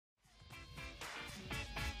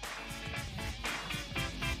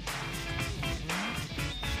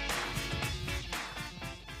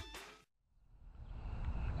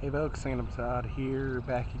Hey folks, Sandamtod here,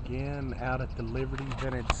 back again out at the Liberty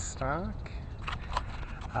Vintage Stock.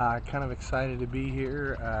 Kind of excited to be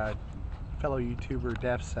here. Fellow YouTuber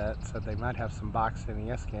DefSet said they might have some box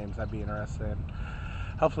NES games I'd be interested in.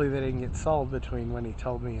 Hopefully they didn't get sold between when he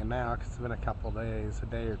told me and now, because it's been a couple days, a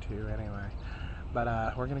day or two anyway.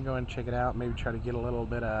 But we're going to go and check it out, maybe try to get a little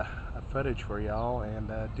bit of footage for y'all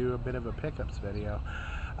and do a bit of a pickups video.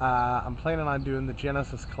 I'm planning on doing the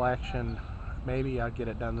Genesis collection. Maybe I'll get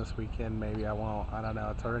it done this weekend, maybe I won't. I don't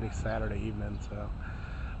know. It's already Saturday evening, so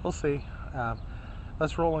we'll see.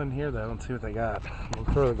 Let's roll in here, though, and see what they got. We'll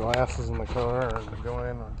throw the glasses in the car and go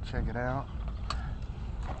in and check it out.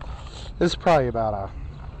 This is probably about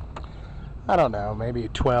I don't know, maybe a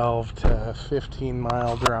 12 to 15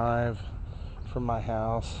 mile drive from my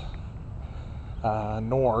house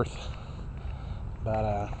north.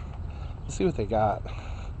 But let's see what they got.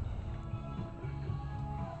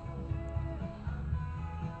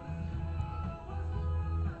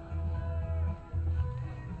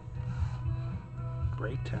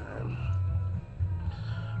 Break time.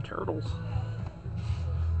 Turtles.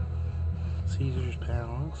 Caesar's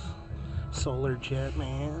Palace. Solar Jet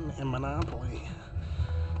Man and Monopoly.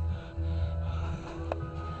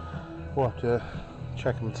 We'll have to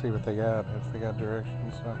check them and see what they got, if they got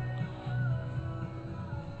directions. So.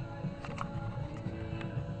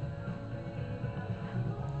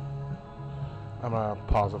 I'm gonna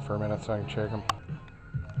pause it for a minute so I can check them.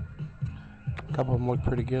 A couple of them look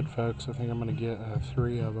pretty good, folks. I think I'm going to get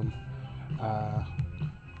 3 of them.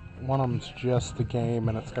 One of them's just the game,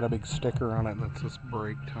 and it's got a big sticker on it that says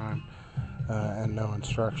break time and no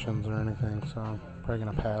instructions or anything, so I'm probably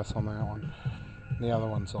going to pass on that one. The other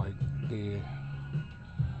one's like the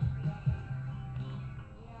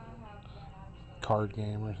card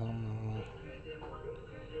game or something.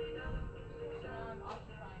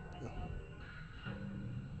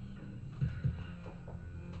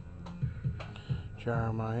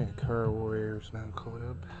 Jeremiah, Car Warriors, no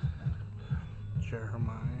clip.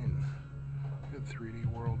 Jeremiah, good 3D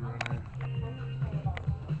World Runner.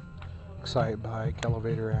 Excite Bike,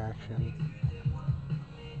 Elevator Action.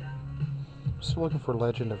 Still looking for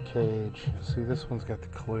Legend of Cage. See, this one's got the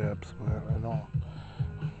clips, but I don't.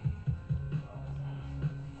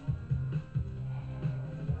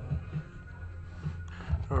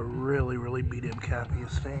 A really beat up copy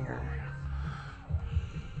of Stinger.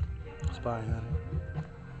 Spy Hunter.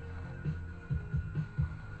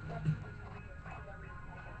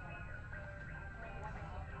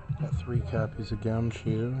 Got 3 copies of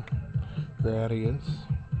Gumshoe. Gradius.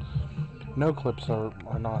 No clips are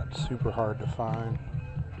not super hard to find.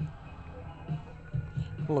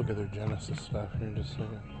 Look at their Genesis stuff here in just a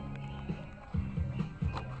second.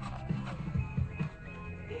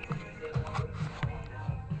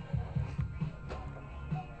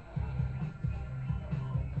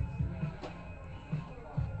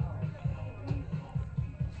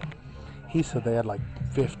 He said they had like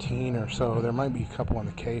 15 or so. There might be a couple in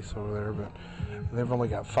the case over there, but they've only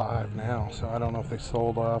got 5 now, so I don't know if they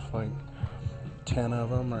sold off like 10 of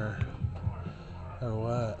them or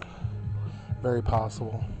what. Very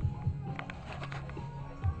possible.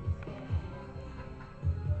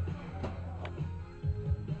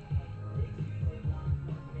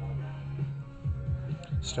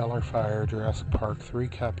 Stellar Fire, Jurassic Park, 3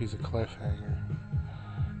 copies of Cliffhanger.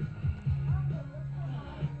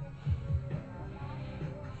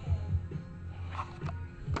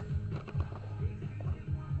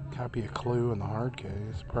 Copy of Clue in the hard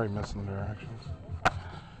case. Probably missing the directions.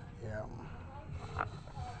 Yeah. A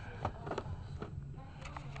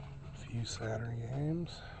few Saturn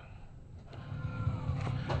games.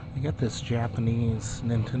 I got this Japanese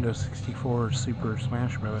Nintendo 64 Super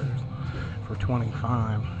Smash Bros. For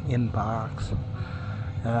 $25 in box.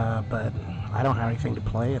 But I don't have anything to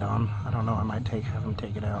play it on. I don't know. I might have them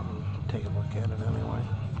take it out and take a look at it anyway.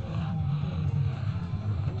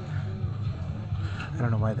 I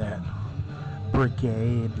don't know why that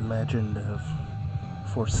Brigade Legend of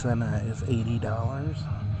Forcena is $80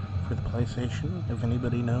 for the PlayStation. If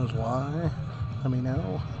anybody knows why, let me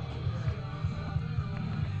know.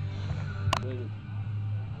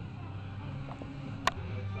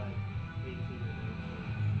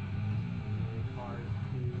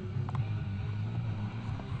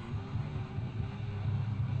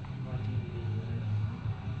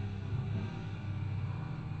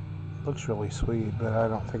 Looks really sweet, but I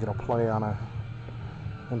don't think it'll play on a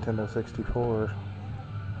Nintendo 64.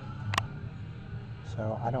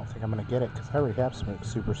 So I don't think I'm going to get it, because I already have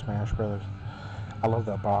Super Smash Bros. I love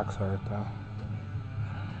that box art, though.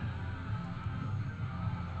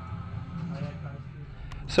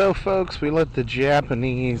 So, folks, we let the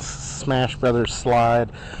Japanese Smash Brothers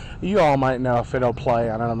slide. You all might know if it'll play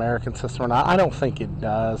on an American system or not. I don't think it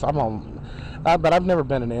does. But I've never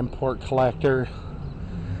been an import collector.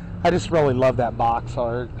 I just really love that box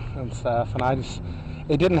art and stuff, and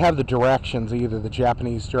it didn't have the directions either, the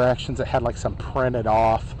Japanese directions. It had like some printed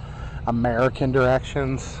off American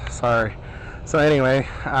directions. Sorry. So anyway,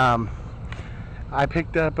 I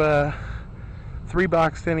picked up a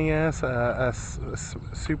 3-box NES, a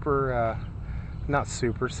super, not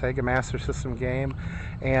super, Sega Master System game,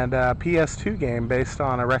 and a PS2 game based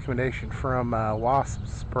on a recommendation from Wasp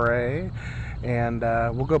Spray, and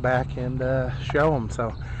we'll go back and show them.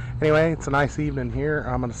 So anyway, it's a nice evening here.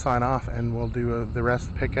 I'm going to sign off, and we'll do the rest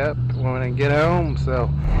of the pickup when I get home. So,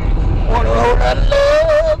 want a whole lot of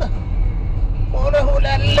love. Want a whole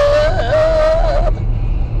lot of love.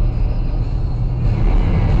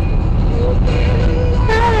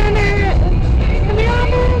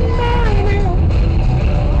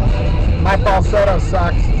 My falsetto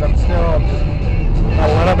sucks because I'm still a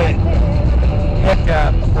little bit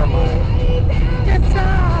hiccup from my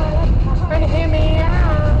guitar. Gonna hear me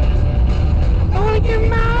out. Gonna give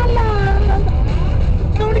my love.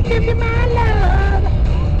 Gonna give you my love.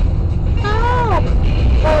 Oh,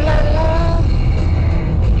 whole lot of love.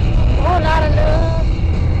 Whole lot of love.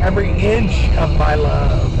 Every inch of my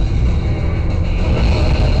love.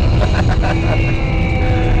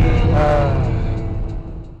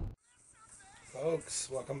 Folks,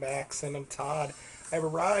 welcome back. Sandamtod. I've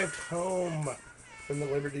arrived home from the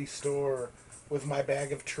Liberty store with my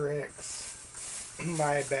bag of tricks,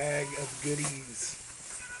 my bag of goodies.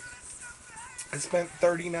 I spent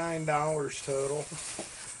 $39 total.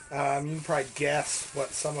 You can probably guess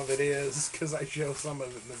what some of it is because I show some of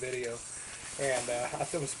it in the video, and I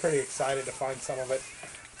was pretty excited to find some of it.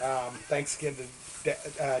 Thanks again to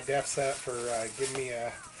DefSet for giving me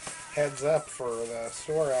a heads up for the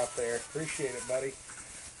store out there. Appreciate it, buddy.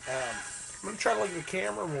 I'm going to try to look at the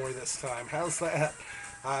camera more this time. How's that?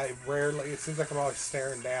 It seems like I'm always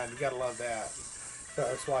staring down. You got to love that. So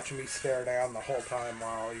I was watching me stare down the whole time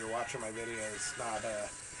while you're watching my videos, not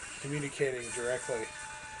communicating directly.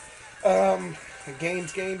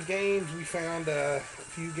 Games. We found a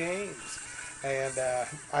few games. And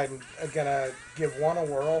I'm going to give one a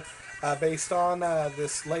whirl. Based on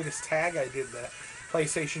this latest tag I did, the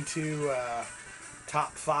PlayStation 2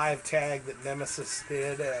 top 5 tag that Nemesis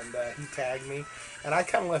did, and he tagged me, and I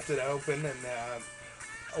kind of left it open, and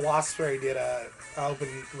Waspray did a open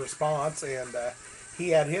response, and he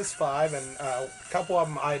had his 5, and a couple of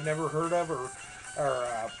them I'd never heard of or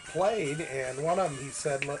played, and one of them he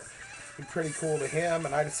said looked pretty cool to him,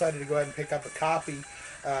 and I decided to go ahead and pick up a copy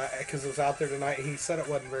because it was out there tonight. He said it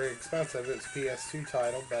wasn't very expensive. It was a PS2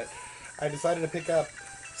 title, but I decided to pick up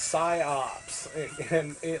Psyops,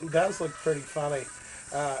 and it does look pretty funny.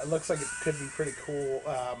 It looks like it could be pretty cool,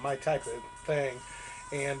 my type of thing.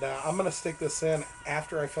 And I'm going to stick this in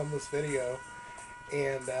after I film this video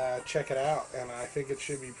and check it out. And I think it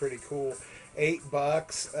should be pretty cool.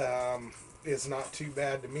 $8 is not too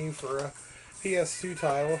bad to me for a PS2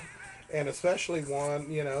 title, and especially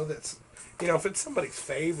one, that's, if it's somebody's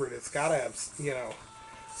favorite, it's got to have,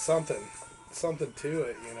 something to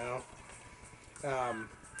it,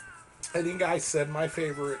 I think I said my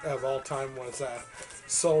favorite of all time was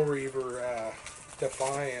Soul Reaver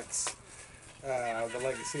Defiance, the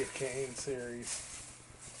Legacy of Kain series,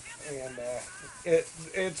 and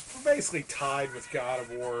it's basically tied with God of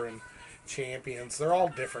War and Champions. They're all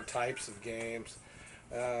different types of games.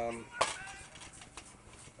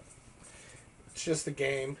 It's just a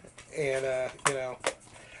game, and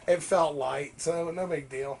it felt light, so no big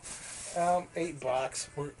deal. $8.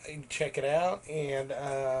 Check it out. And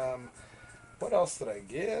what else did I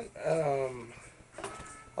get?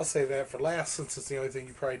 I'll save that for last, since it's the only thing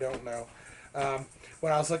you probably don't know.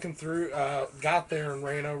 When I was looking through, got there and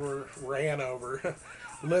ran over,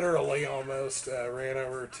 literally almost ran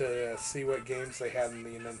over to see what games they had in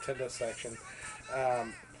the Nintendo section.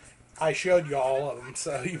 I showed you all of them,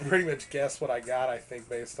 so you pretty much guessed what I got, I think,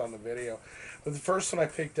 based on the video. But the first one I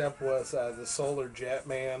picked up was the Solar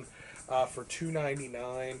Jetman for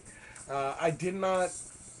 $2.99.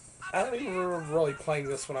 I don't even remember really playing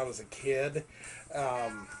this when I was a kid.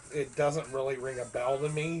 It doesn't really ring a bell to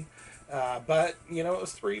me. But, it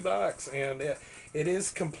was $3, and it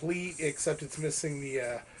is complete, except it's missing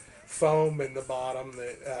the foam in the bottom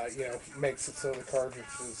that, makes it so the cartridge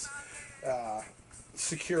is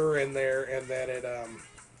secure in there, and that it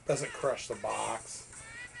doesn't crush the box.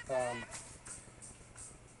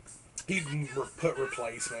 You can put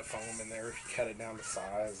replacement foam in there if you cut it down to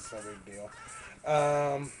size. It's no big deal.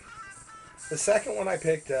 The second one I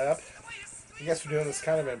picked up, I guess we're doing this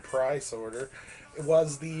kind of in price order, it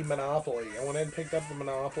was the Monopoly. I went in and picked up the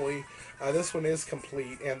Monopoly. This one is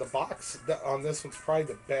complete, and the box on this one's probably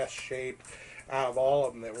the best shape out of all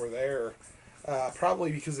of them that were there.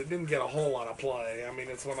 Probably because it didn't get a whole lot of play. I mean,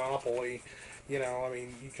 it's Monopoly. You know, I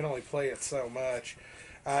mean, you can only play it so much.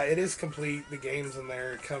 It is complete. The game's in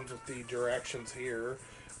there. It comes with the directions here,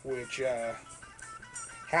 which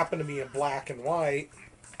happen to be in black and white.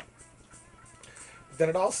 Then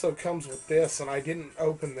it also comes with this, and I didn't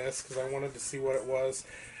open this because I wanted to see what it was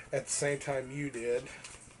at the same time you did.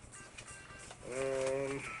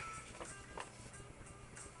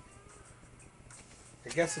 I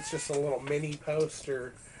guess it's just a little mini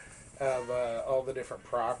poster of all the different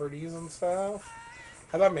properties and stuff.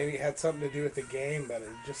 I thought maybe it had something to do with the game, but it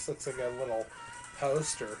just looks like a little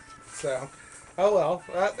poster. So, oh well,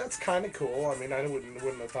 that's kind of cool. I mean, I wouldn't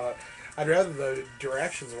have thought. I'd rather the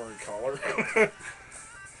directions were in color.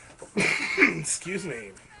 Excuse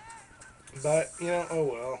me. But, you know, oh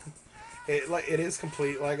well. It is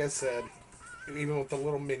complete, like I said, even with the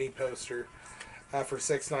little mini poster for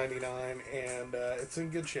 $6.99, and it's in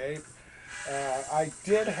good shape. I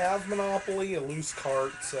did have Monopoly, a loose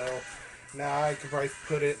cart, so now I could probably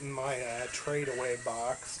put it in my trade away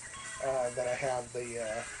box that I have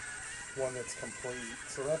the one that's complete,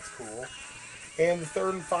 so that's cool. And the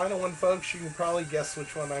third and final one, folks, you can probably guess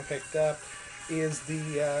which one I picked up, is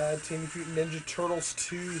the Teenage Mutant Ninja Turtles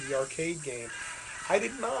 2, the arcade game. I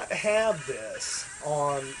did not have this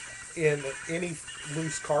in any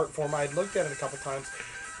loose cart form. I had looked at it a couple times,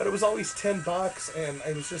 but it was always $10, and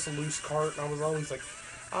it was just a loose cart, and I was always like,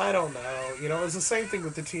 I don't know. You know, it was the same thing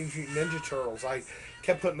with the Teenage Mutant Ninja Turtles. I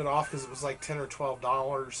kept putting it off because it was like $10 or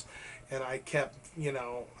 $12, and I kept, you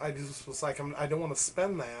know, I just was like, I don't want to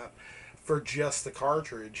spend that for just the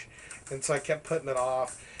cartridge, and so I kept putting it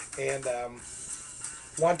off. And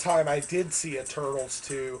one time I did see a Turtles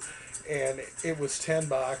 2, and it was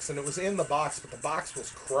 $10, and it was in the box, but the box was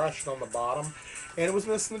crushed on the bottom, and it was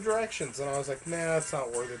missing the directions, and I was like, nah, it's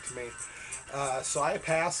not worth it to me. So I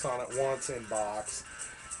passed on it once in box,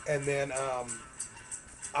 and then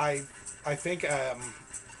I think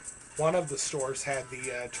one of the stores had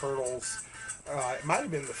the Turtles. It might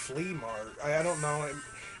have been the Flea Mart. I don't know.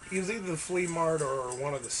 It was either the Flea Mart or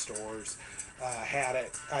one of the stores had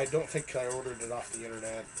it. I don't think I ordered it off the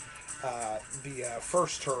internet. The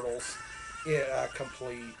first Turtles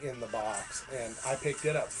complete in the box, and I picked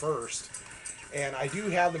it up first. And I do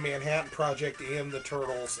have the Manhattan Project and the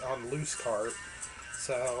Turtles on loose cart,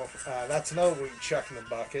 so that's another one you chuck in the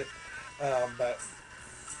bucket. But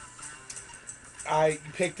I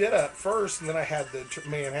picked it up first, and then I had the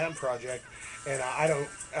Manhattan Project, and I don't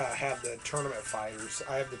have the Tournament Fighters.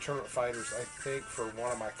 I have the Tournament Fighters, I think, for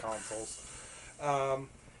one of my consoles.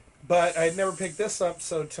 But I had never picked this up,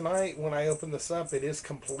 so tonight when I open this up, it is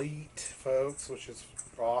complete, folks, which is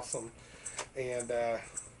awesome. And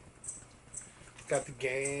got the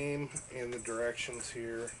game and the directions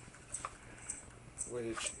here,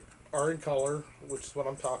 which are in color, which is what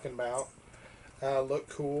I'm talking about. Look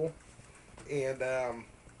cool. And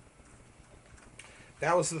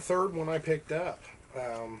that was the third one I picked up.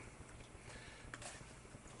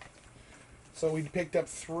 So we picked up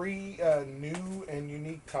 3 new and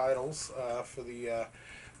unique titles for the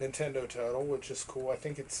Nintendo total, which is cool. I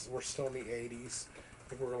think we're still in the 80s. I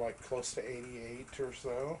think we're like close to 88 or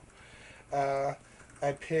so.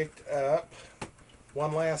 I picked up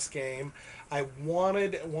one last game. I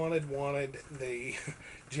wanted the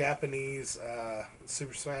Japanese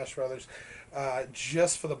Super Smash Brothers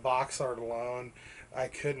just for the box art alone. I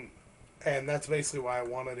couldn't, and that's basically why I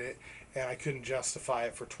wanted it, and I couldn't justify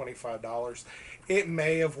it for $25. It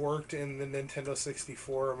may have worked in the Nintendo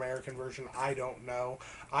 64 American version. I don't know.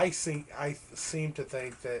 I seem to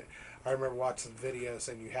think that I remember watching videos,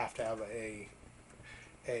 and you have to have a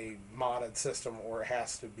modded system, or it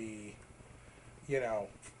has to be, you know,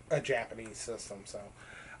 a Japanese system. So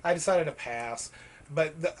I decided to pass.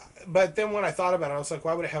 But then when I thought about it, I was like,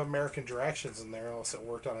 why would it have American directions in there unless it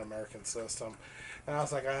worked on an American system? And I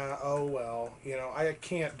was like, oh well, you know, I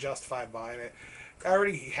can't justify buying it. I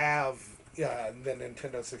already have the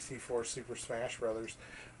Nintendo 64 Super Smash Brothers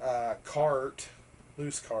cart,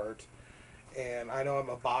 loose cart, and I know I'm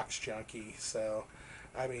a box junkie, so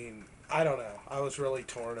I mean, I don't know. I was really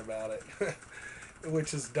torn about it,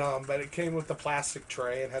 which is dumb, but it came with the plastic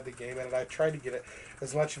tray and had the game in it. I tried to get it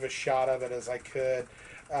as much of a shot of it as I could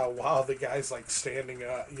while the guy's like standing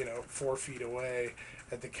up, you know, 4 feet away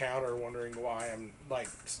at the counter wondering why I'm like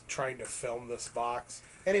trying to film this box.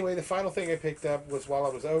 Anyway, the final thing I picked up was while I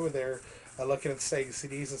was over there looking at Sega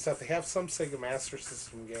CDs and stuff. They have some Sega Master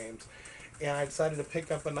System games, and I decided to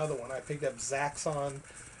pick up another one. I picked up Zaxxon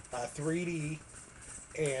 3D,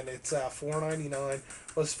 and it's $4.99.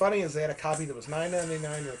 What's funny is they had a copy that was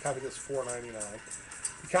 $9.99 and a copy that's $4.99.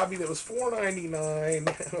 The copy that was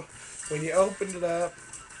 $4.99, when you opened it up,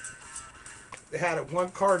 it had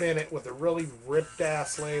one card in it with a really ripped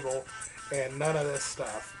ass label and none of this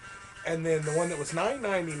stuff. And then the one that was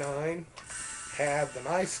 $9.99 had the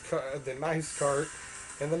nice cart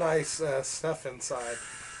and the nice stuff inside.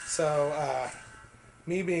 So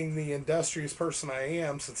me being the industrious person I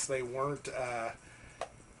am, since they weren't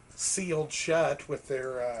sealed shut with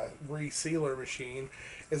their resealer machine,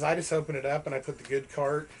 is I just open it up and I put the good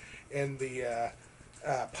cart and the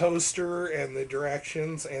poster and the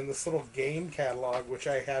directions and this little game catalog, which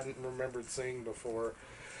I hadn't remembered seeing before,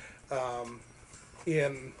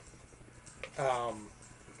 in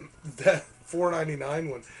the $4.99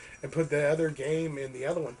 one, and put the other game in the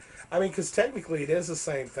other one. I mean, because technically it is the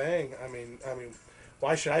same thing. I mean,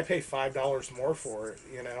 why should I pay $5 more for it?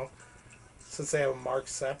 You know, since they have them marked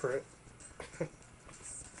separate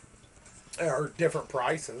or different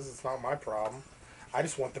prices. It's not my problem. I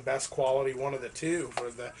just want the best quality one of the two for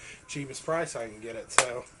the cheapest price I can get it.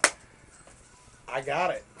 So I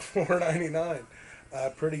got it,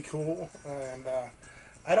 $4.99. Pretty cool. And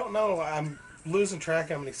I don't know. I'm losing track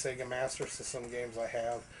how many Sega Master System games I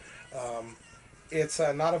have. It's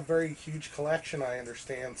not a very huge collection, I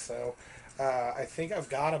understand. So I think I've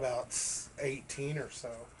got about 18 or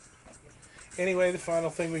so. Anyway, the final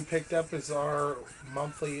thing we picked up is our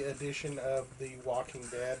monthly edition of The Walking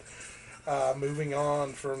Dead. Moving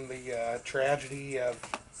on from the tragedy of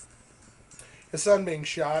his son being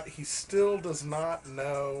shot, he still does not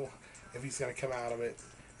know if he's going to come out of it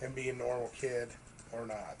and be a normal kid or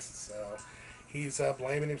not. So he's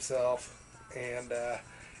blaming himself, and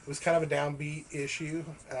it was kind of a downbeat issue.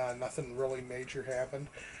 Nothing really major happened,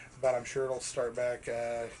 but I'm sure it'll start back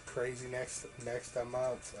crazy next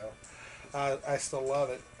month. So I still love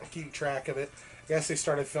it. I keep track of it. I guess they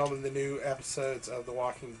started filming the new episodes of The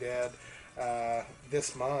Walking Dead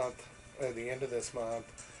this month, at the end of this month.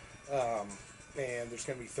 And there's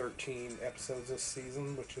going to be 13 episodes this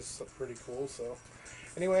season, which is pretty cool. So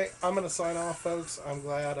anyway, I'm going to sign off, folks. I'm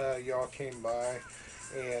glad y'all came by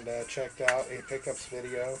and checked out a pickups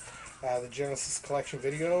video. The Genesis Collection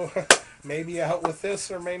video may be out with this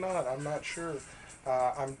or may not. I'm not sure.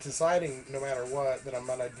 I'm deciding, no matter what, that I'm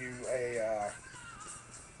going to do a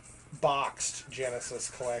boxed Genesis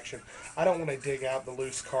collection. I don't want to dig out the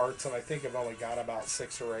loose carts, and I think I've only got about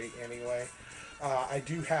 6 or 8 anyway. I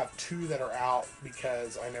do have 2 that are out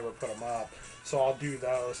because I never put them up, so I'll do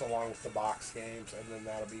those along with the box games, and then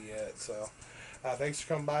that'll be it. So thanks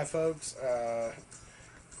for coming by, folks. I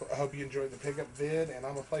hope you enjoyed the pickup vid, and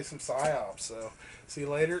I'm going to play some PsyOps. So see you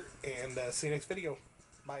later, and see you next video.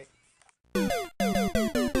 Bye.